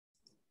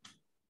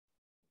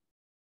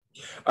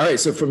All right,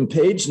 so from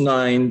page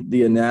 9,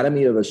 the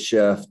anatomy of a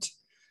shift.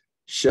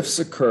 Shifts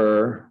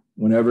occur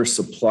whenever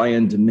supply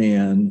and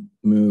demand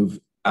move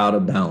out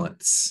of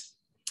balance.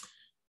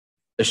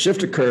 A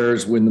shift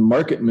occurs when the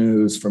market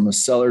moves from a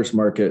seller's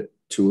market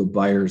to a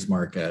buyer's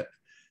market.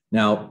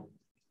 Now,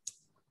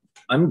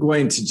 I'm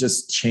going to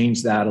just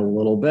change that a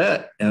little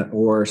bit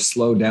or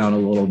slow down a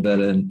little bit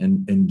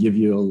and give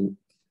you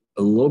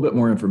a little bit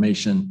more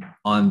information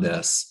on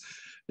this.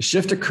 A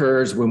shift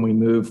occurs when we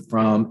move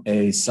from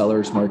a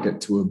seller's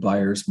market to a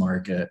buyer's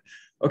market.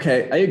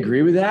 Okay, I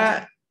agree with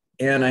that.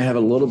 And I have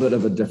a little bit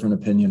of a different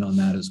opinion on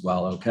that as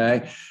well,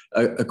 okay?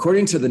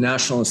 According to the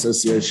National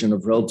Association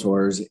of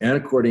Realtors and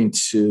according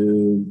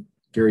to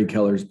Gary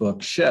Keller's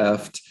book,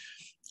 Shift,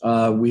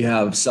 we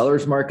have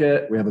seller's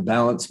market, we have a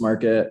balanced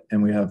market,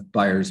 and we have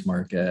buyer's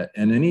market.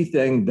 And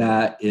anything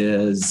that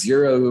is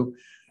 0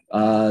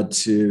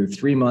 to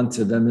 3 months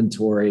of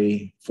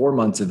inventory, 4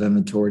 months of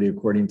inventory,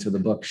 according to the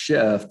book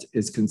Shift,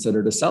 is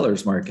considered a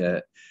seller's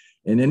market.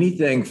 And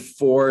anything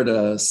 4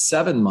 to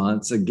 7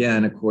 months,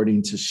 again,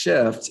 according to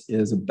Shift,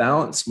 is a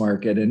balanced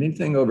market.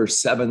 Anything over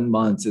 7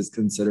 months is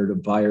considered a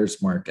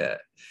buyer's market.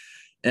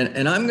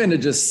 And I'm going to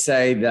just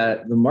say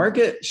that the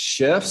market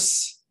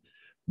shifts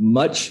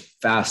much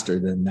faster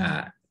than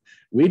that.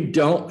 We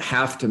don't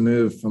have to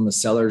move from a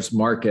seller's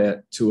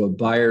market to a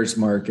buyer's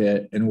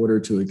market in order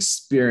to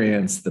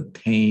experience the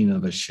pain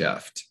of a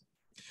shift.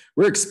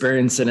 We're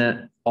experiencing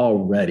it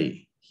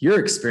already. You're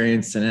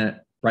experiencing it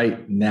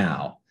right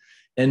now.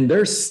 And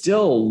there's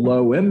still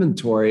low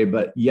inventory,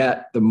 but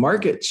yet the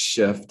market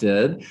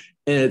shifted, and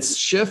it's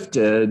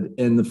shifted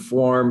in the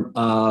form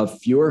of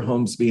fewer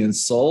homes being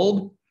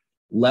sold,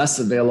 less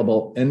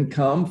available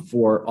income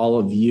for all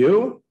of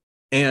you,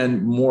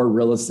 and more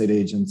real estate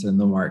agents in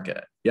the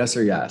market. Yes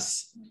or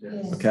yes?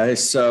 Yes. Okay,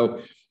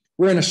 so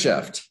we're in a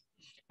shift.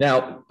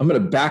 Now, I'm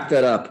going to back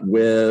that up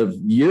with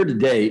year to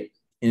date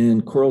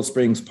in Coral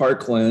Springs,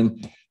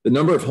 Parkland. The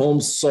number of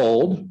homes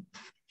sold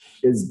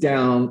is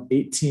down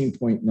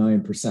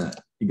 18.9%.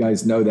 You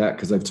guys know that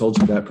because I've told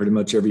you that pretty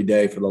much every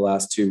day for the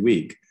last 2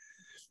 weeks.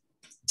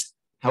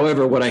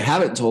 However, what I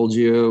haven't told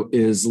you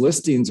is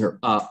listings are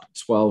up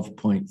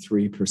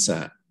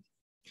 12.3%.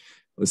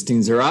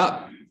 Listings are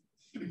up.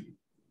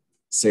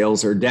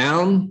 Sales are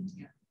down.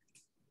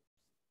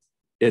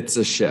 It's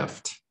a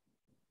shift.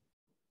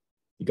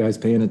 You guys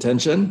paying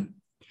attention?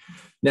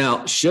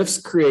 Now, shifts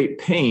create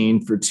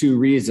pain for 2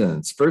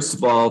 reasons. First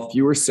of all,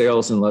 fewer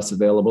sales and less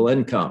available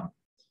income.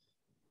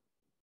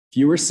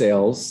 Fewer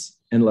sales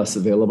and less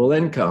available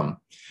income.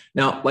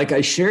 Now, like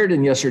I shared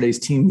in yesterday's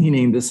team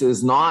meeting, this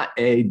is not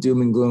a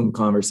doom and gloom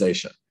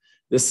conversation.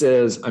 This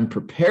is, I'm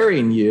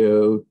preparing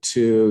you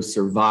to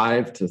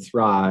survive, to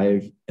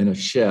thrive in a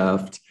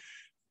shift.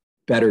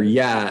 Better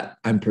yet,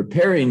 I'm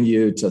preparing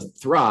you to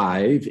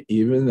thrive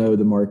even though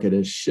the market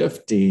is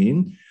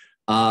shifting,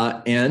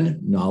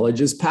 and knowledge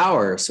is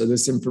power. So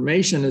this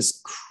information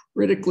is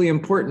critically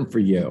important for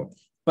you.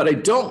 But I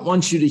don't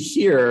want you to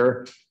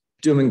hear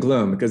doom and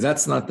gloom because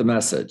that's not the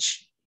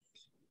message.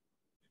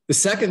 The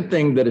second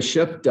thing that a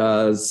shift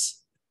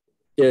does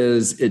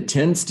is it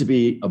tends to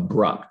be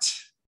abrupt.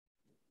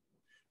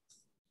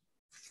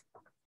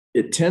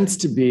 It tends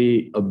to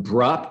be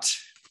abrupt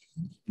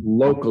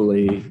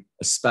locally,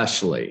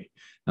 especially.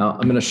 Now,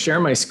 I'm going to share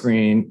my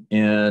screen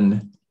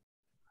and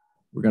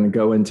we're going to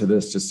go into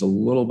this just a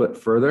little bit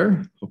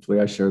further. Hopefully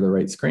I share the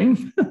right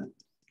screen.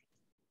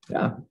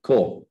 Yeah,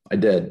 cool. I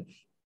did.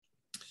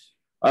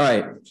 All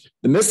right.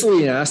 The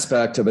misleading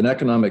aspect of an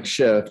economic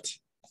shift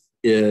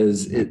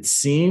is it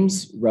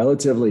seems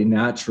relatively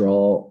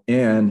natural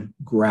and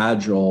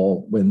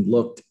gradual when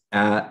looked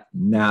at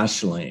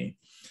nationally.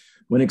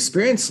 When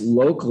experienced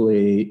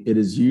locally, it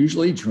is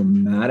usually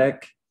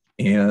dramatic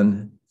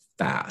and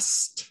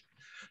fast.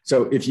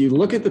 So if you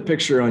look at the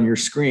picture on your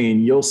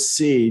screen, you'll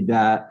see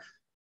that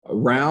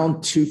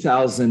around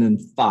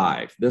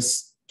 2005,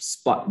 this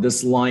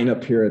line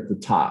up here at the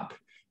top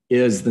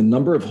is the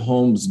number of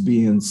homes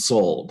being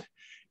sold.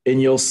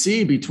 And you'll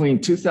see between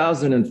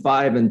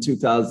 2005 and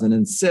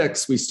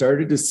 2006, we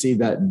started to see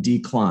that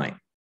decline,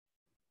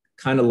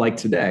 kind of like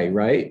today,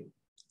 right?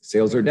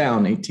 Sales are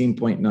down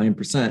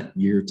 18.9%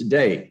 year to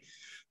date.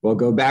 Well,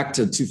 go back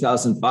to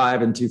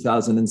 2005 and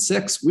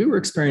 2006, we were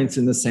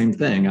experiencing the same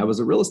thing. I was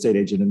a real estate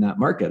agent in that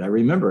market. I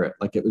remember it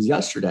like it was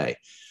yesterday.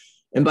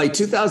 And by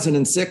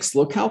 2006,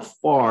 look how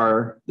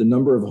far the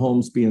number of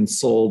homes being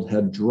sold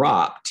had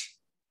dropped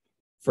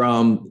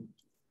from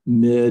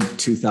mid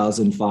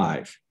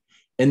 2005.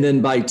 And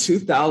then by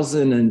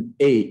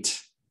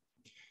 2008,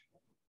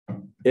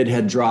 it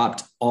had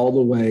dropped all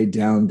the way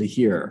down to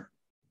here.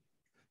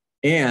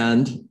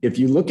 And if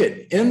you look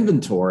at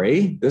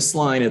inventory, this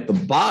line at the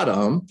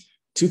bottom,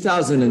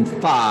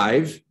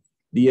 2005,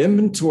 the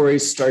inventory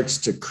starts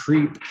to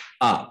creep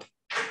up,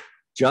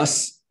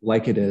 just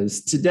like it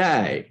is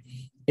today.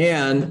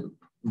 And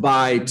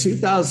by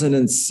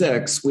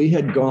 2006, we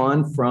had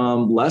gone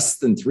from less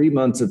than 3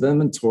 months of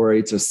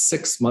inventory to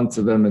 6 months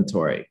of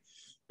inventory.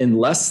 In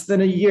less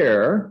than a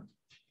year,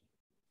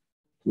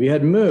 we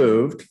had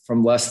moved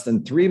from less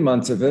than 3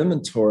 months of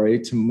inventory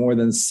to more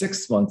than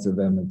 6 months of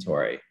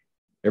inventory.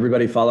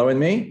 Everybody following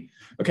me?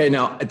 Okay,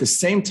 now at the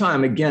same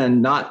time,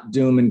 again, not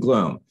doom and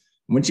gloom.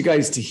 I want you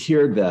guys to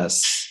hear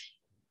this.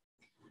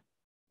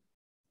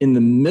 In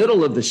the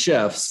middle of the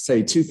shift,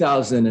 say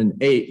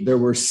 2008, there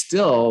were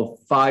still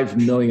 5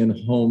 million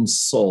homes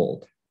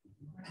sold.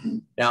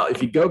 Now,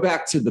 if you go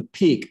back to the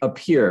peak up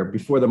here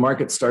before the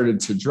market started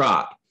to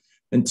drop,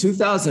 in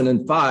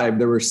 2005,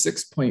 there were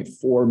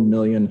 6.4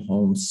 million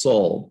homes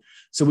sold.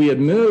 So we had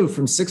moved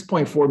from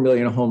 6.4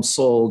 million homes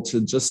sold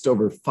to just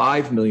over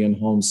 5 million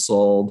homes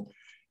sold.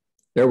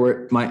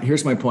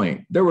 Here's my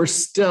point. There were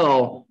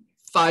still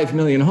 5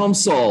 million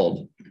homes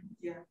sold.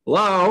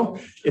 Hello?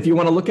 If you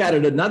want to look at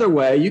it another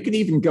way, you can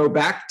even go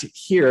back to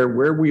here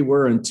where we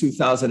were in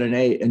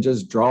 2008 and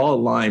just draw a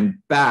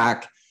line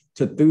back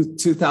to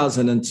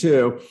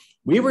 2002.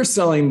 We were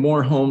selling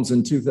more homes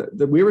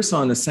we were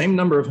selling the same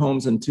number of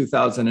homes in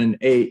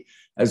 2008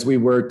 as we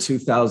were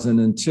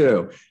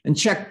 2002. And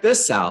check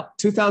this out.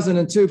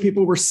 2002,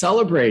 people were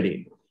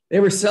celebrating. They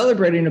were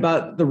celebrating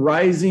about the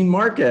rising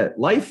market.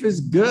 Life is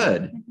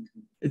good.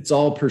 It's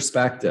all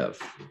perspective.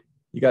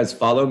 You guys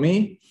follow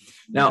me?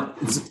 Now,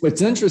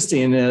 what's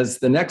interesting is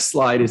the next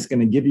slide is going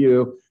to give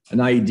you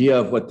an idea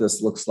of what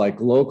this looks like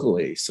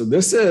locally. So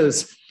this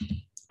is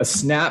a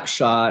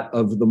snapshot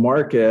of the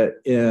market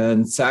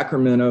in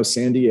Sacramento,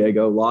 San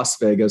Diego, Las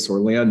Vegas,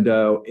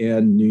 Orlando,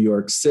 and New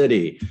York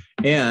City.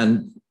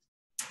 And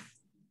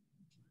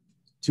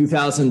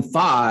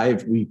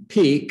 2005, we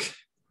peak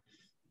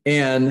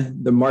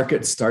and the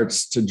market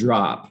starts to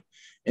drop.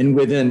 And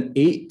within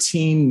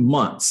 18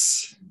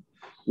 months,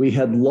 we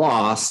had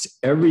lost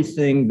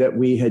everything that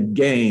we had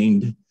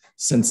gained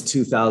since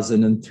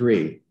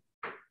 2003.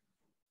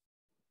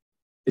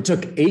 It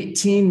took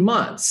 18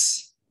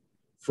 months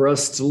for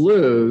us to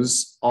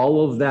lose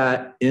all of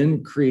that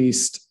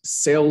increased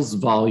sales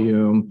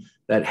volume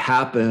that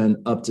happened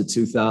up to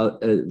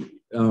 2000,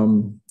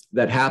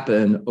 that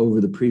happened over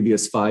the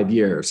previous 5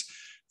 years.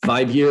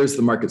 5 years,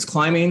 the market's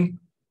climbing.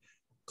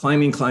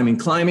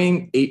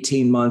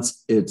 18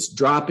 months, it's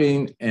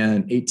dropping,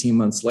 and 18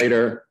 months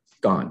later,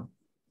 gone.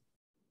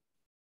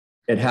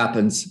 It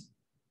happens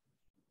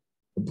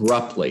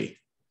abruptly,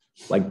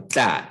 like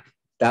that.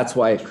 That's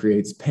why it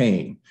creates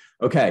pain.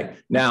 Okay,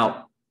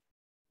 now,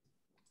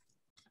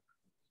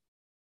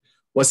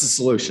 what's the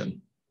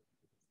solution?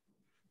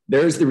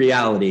 There's the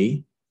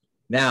reality.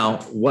 Now,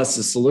 what's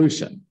the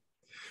solution?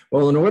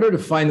 Well, in order to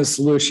find the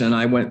solution,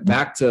 I went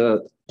back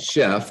to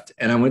Shift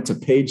and I went to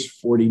page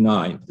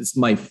 49. This is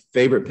my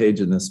favorite page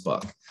in this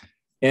book.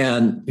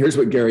 And here's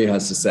what Gary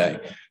has to say.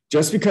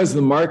 Just because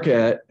the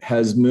market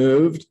has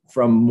moved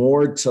from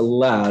more to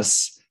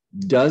less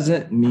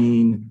doesn't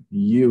mean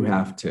you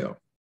have to.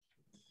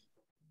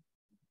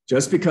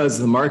 Just because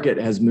the market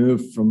has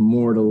moved from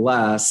more to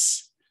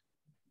less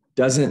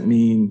doesn't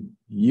mean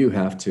you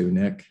have to,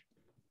 Nick.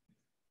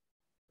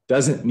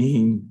 Doesn't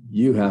mean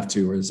you have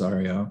to,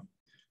 Rosario.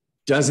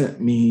 Doesn't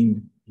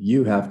mean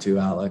you have to,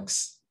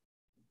 Alex.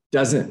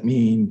 Doesn't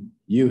mean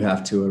you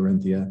have to,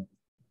 Arinthia.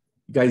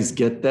 You guys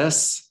get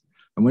this?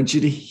 I want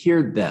you to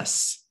hear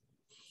this.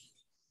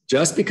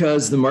 Just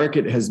because the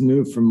market has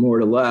moved from more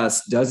to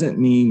less doesn't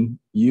mean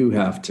you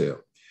have to.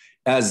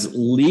 As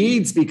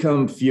leads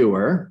become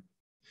fewer,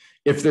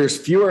 if there's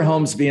fewer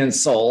homes being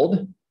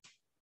sold,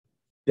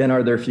 then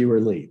are there fewer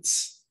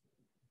leads?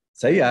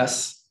 Say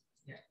yes.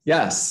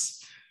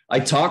 Yes. I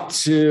talked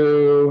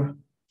to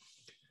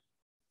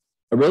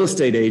a real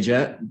estate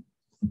agent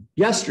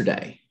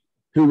yesterday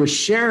who was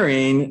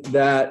sharing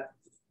that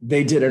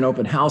they did an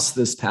open house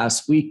this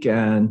past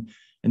weekend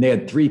and they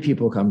had 3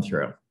 people come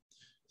through.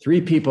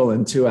 3 people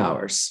in 2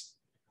 hours.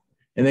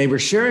 And they were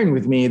sharing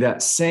with me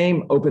that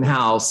same open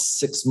house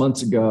 6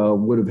 months ago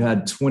would have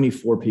had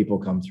 24 people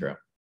come through.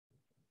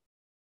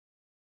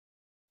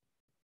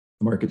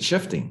 The market's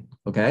shifting,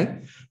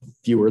 okay?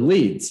 Fewer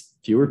leads.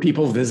 Fewer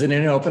people visiting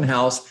an open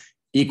house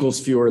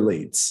equals fewer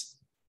leads.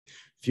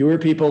 Fewer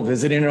people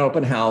visiting an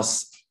open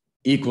house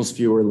equals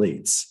fewer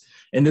leads.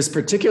 And this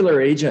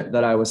particular agent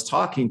that I was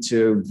talking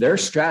to, their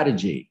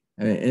strategy,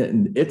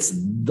 and it's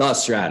the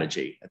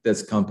strategy at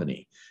this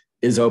company,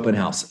 is open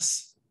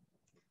houses.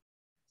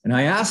 And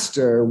I asked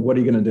her, what are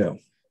you going to do?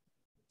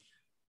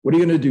 What are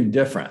you going to do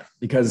different?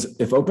 Because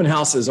if open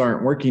houses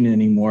aren't working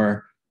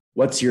anymore,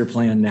 what's your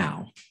plan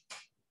now?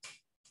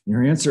 And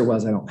her answer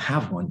was, I don't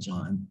have one,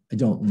 John. I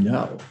don't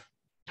know.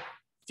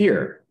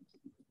 Fear,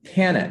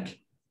 panic,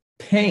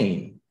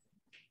 pain.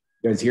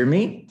 You guys hear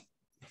me?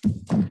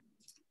 Of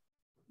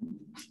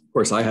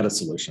course, I had a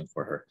solution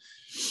for her.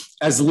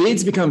 As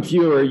leads become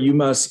fewer, you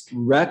must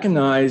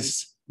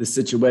recognize the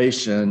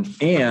situation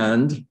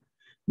and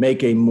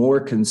make a more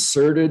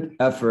concerted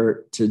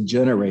effort to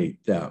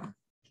generate them.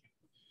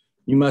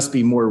 You must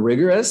be more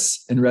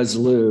rigorous and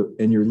resolute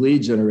in your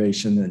lead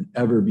generation than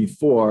ever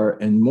before,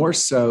 and more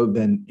so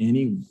than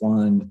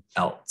anyone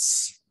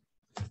else.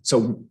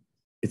 So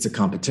it's a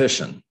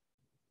competition.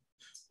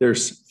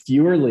 There's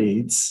fewer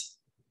leads.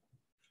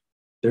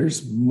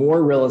 There's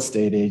more real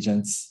estate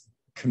agents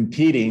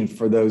competing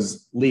for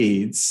those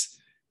leads.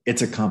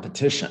 It's a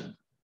competition.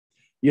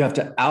 You have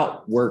to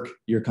outwork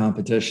your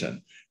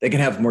competition. They can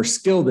have more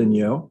skill than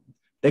you.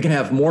 They can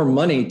have more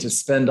money to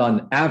spend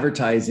on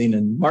advertising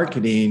and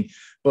marketing,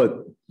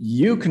 but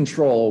you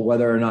control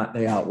whether or not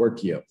they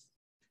outwork you.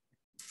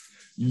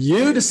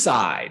 You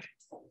decide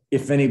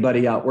if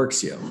anybody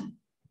outworks you.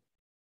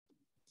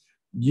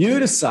 You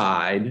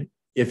decide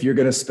if you're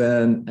going to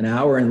spend an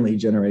hour in lead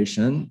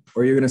generation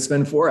or you're going to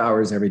spend 4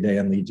 hours every day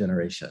in lead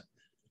generation.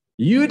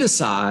 You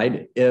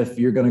decide if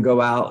you're going to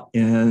go out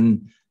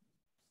in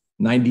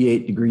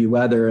 98-degree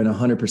weather and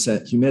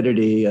 100%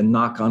 humidity and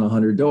knock on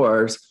 100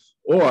 doors,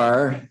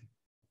 or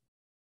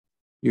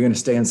you're going to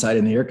stay inside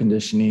in the air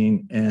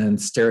conditioning and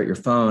stare at your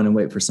phone and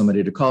wait for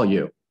somebody to call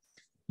you.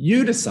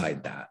 You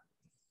decide that.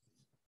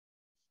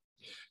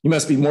 You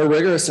must be more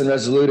rigorous and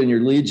resolute in your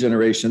lead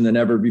generation than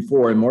ever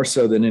before, and more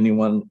so than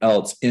anyone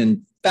else.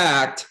 In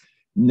fact,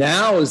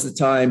 now is the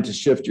time to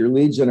shift your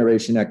lead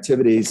generation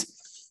activities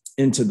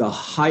into the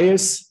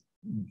highest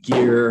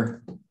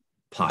gear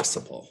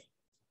possible.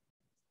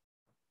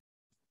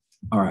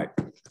 All right,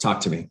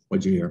 talk to me.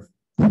 What'd you hear?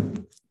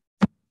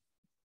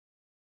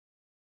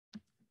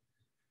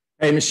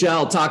 Hey,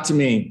 Michelle, talk to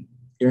me.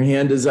 Your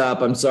hand is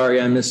up. I'm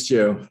sorry I missed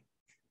you.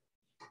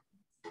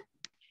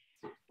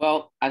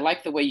 Well, I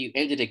like the way you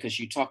ended it because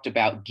you talked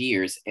about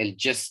gears. And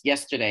just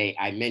yesterday,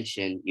 I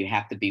mentioned you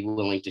have to be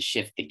willing to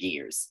shift the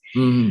gears.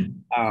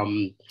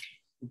 Mm-hmm.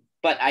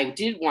 But I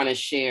did want to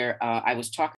share, I was talking